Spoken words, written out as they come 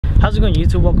How's it going,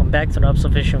 YouTube? Welcome back to the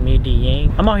episode fishing with me,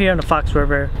 DYang. I'm out here on the Fox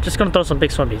River, just gonna throw some big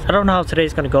swimmies. I don't know how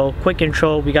today's gonna go. Quick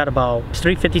intro, we got about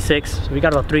 3:56, so we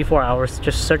got about 3-4 hours.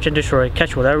 Just search and destroy,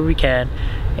 catch whatever we can,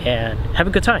 and have a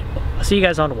good time. I'll see you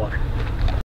guys on the water.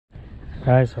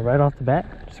 Alright, so right off the bat,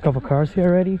 there's a couple cars here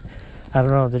already. I don't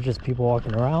know if they're just people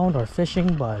walking around or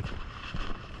fishing, but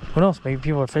who knows? Maybe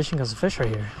people are fishing because the fish right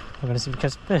here. We're gonna see if we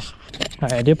catch the fish.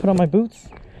 Alright, I did put on my boots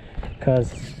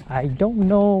because I don't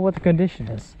know what the condition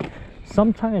is.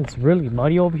 Sometimes it's really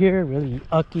muddy over here, really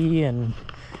ucky, and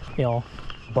you know,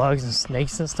 bugs and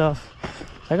snakes and stuff.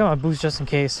 I got my boots just in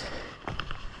case.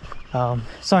 Sorry,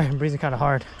 I'm breathing kind of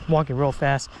hard. I'm walking real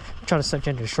fast. I'm trying to search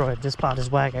and destroy it. This spot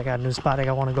is whack. I got a new spot I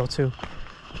want to go to.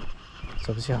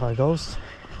 So we'll see how it goes.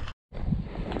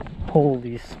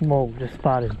 Holy smoke, this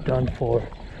spot is done for.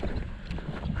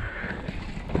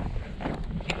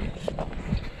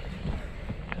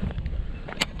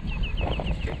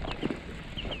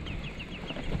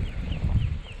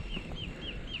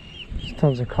 There's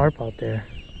tons of carp out there.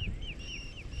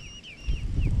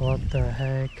 What the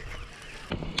heck?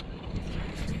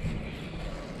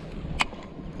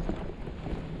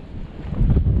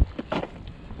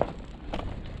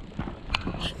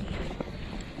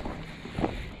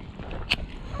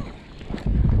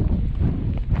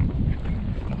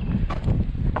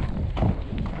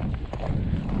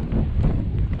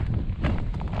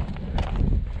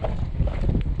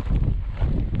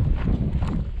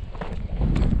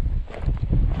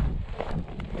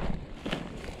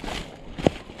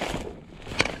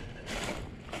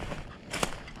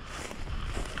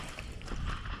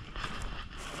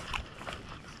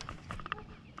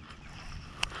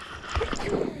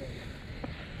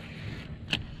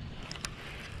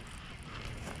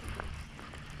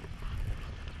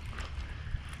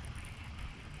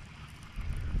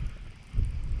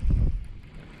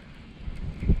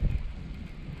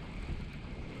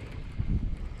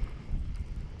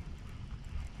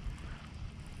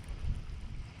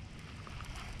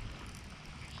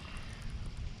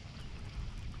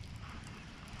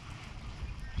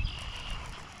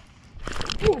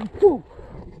 Whoa, whoa!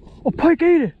 Oh, Pike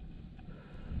ate it!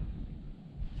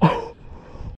 Oh!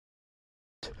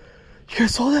 You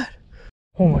guys saw that?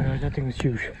 Oh my gosh, that thing was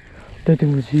huge. That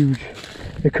thing was huge.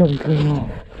 It couldn't clean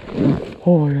off.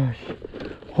 Oh my gosh.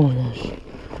 Oh my gosh.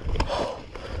 Oh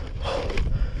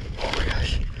my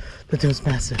gosh. That thing was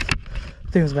massive.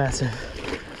 That thing was massive.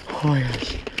 Oh my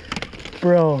gosh.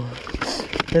 Bro,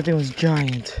 that thing was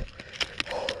giant.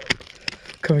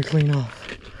 Couldn't clean off.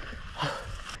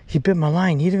 He bit my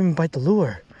line. He didn't even bite the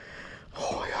lure.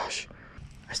 Oh my gosh.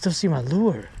 I still see my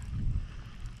lure.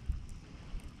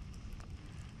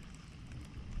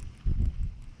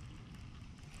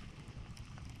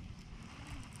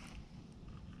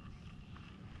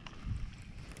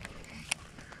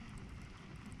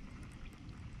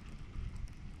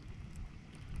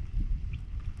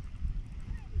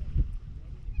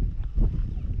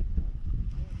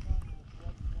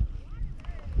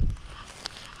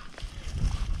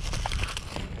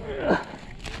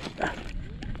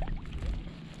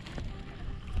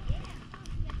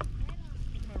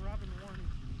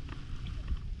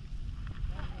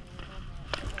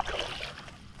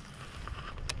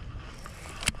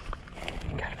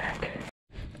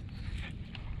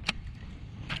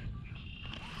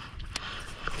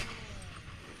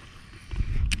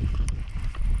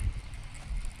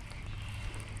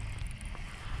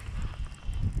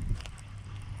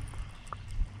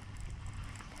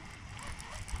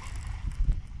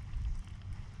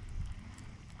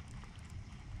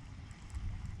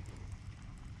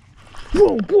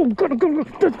 Whoa, whoa, go.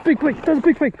 That's a big pike. That's a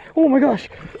big pike. Oh my gosh.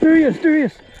 There he is. There he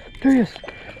is. There he is.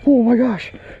 Oh my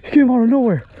gosh. He came out of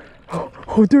nowhere.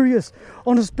 Oh, there he is.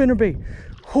 On the spinnerbait.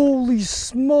 Holy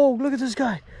smoke. Look at this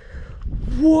guy.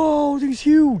 Whoa, he's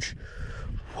huge.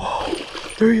 Whoa.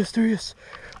 There he is. There he is.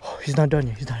 Oh, he's not done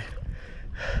yet. He's not.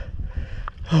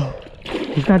 Oh,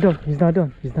 he's not done. He's not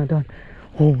done. He's not done.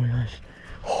 Oh my gosh.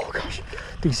 Oh gosh.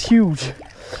 Thing's huge.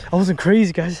 I wasn't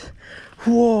crazy, guys.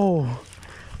 Whoa.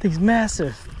 Thing's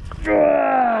massive.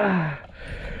 There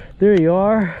you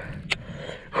are.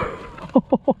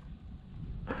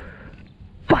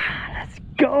 Let's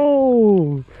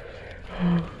go.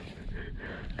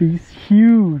 Thing's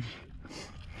huge.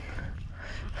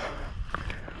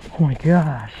 Oh my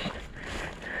gosh.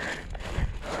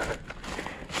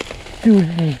 Dude,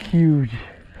 this thing's huge.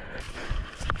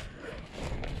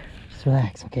 Just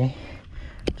relax, okay?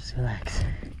 Just relax.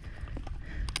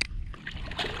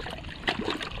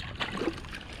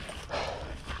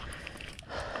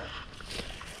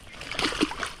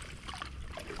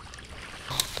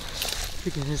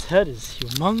 Freaking his head is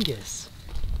humongous.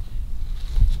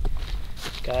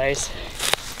 Guys,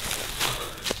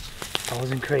 I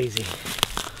wasn't crazy.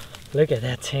 Look at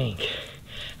that tank.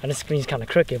 And the screen's kind of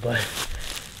crooked, but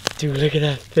dude, look at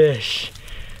that fish.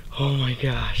 Oh my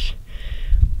gosh.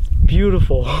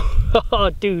 Beautiful.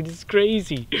 Oh dude, it's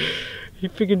crazy. He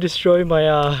freaking destroyed my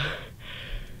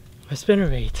my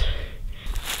spinnerbait.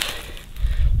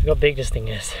 Look how big this thing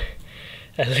is.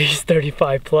 At least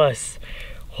 35 plus.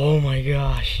 Oh my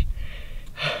gosh.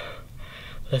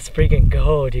 Let's freaking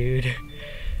go, dude.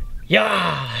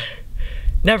 Yeah!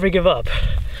 Never give up.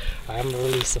 Alright, I'm gonna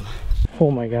release him.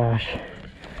 Oh my gosh.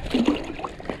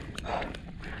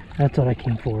 That's what I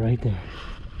came for right there.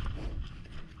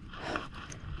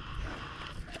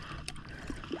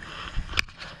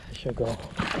 Should go.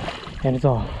 And it's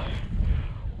off.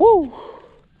 Woo!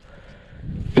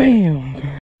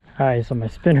 Bam! Alright, so my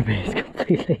spinnerbait is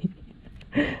completely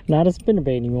not a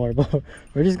spinnerbait anymore, but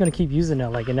we're just gonna keep using it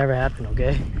like it never happened,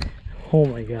 okay? Oh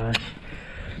my gosh.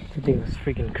 That thing was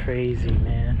freaking crazy,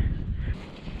 man.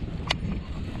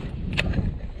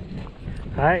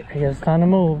 Alright, I guess it's time to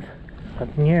move.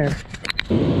 Up in here.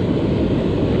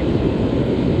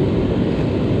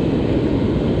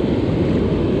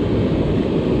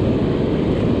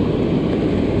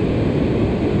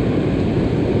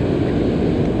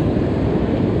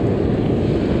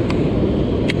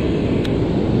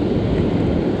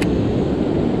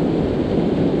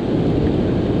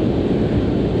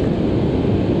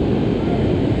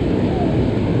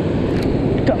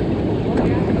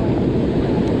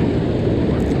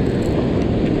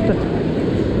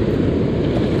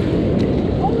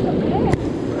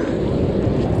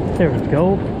 There we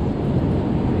go.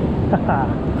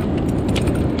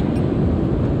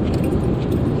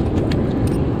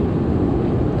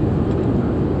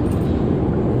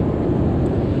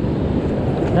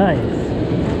 Nice.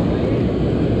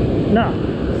 Nah,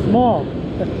 small.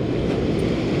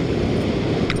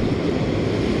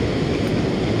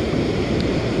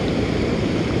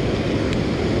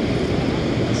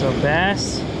 So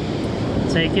bass,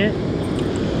 take it.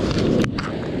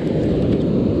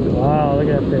 Wow, look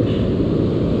at that fish.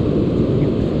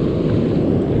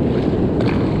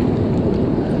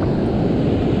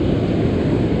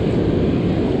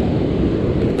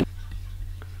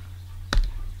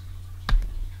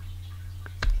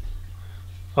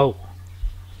 Oh,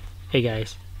 hey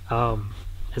guys,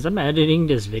 as I'm editing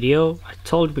this video, I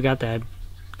totally forgot that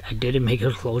I didn't make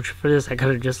a closure for this. I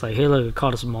could have just like, hey look, I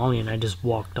caught a smallie, and I just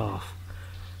walked off.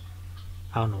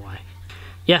 I don't know why.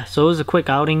 Yeah, so it was a quick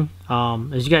outing.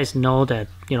 As you guys know that,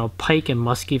 you know, pike and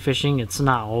muskie fishing, it's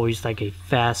not always like a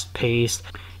fast paced.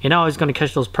 You're not always going to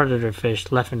catch those predator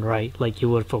fish left and right like you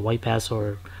would for white bass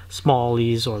or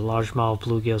smallies or largemouth,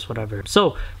 bluegills, whatever.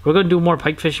 So we're going to do more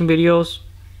pike fishing videos.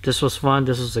 This was fun.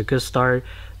 This was a good start.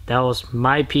 That was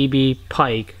my PB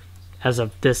pike as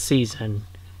of this season.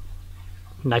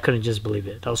 And I couldn't just believe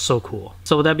it. That was so cool.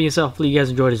 So with that being said, hopefully you guys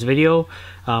enjoyed this video.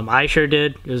 I sure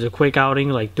did. It was a quick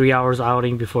outing, like 3 hours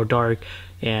outing before dark,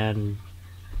 and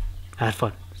I had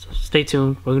fun. So stay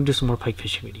tuned. We're gonna do some more pike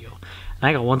fishing video. And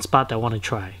I got one spot that I want to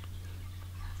try.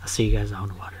 I'll see you guys out in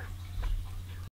the water.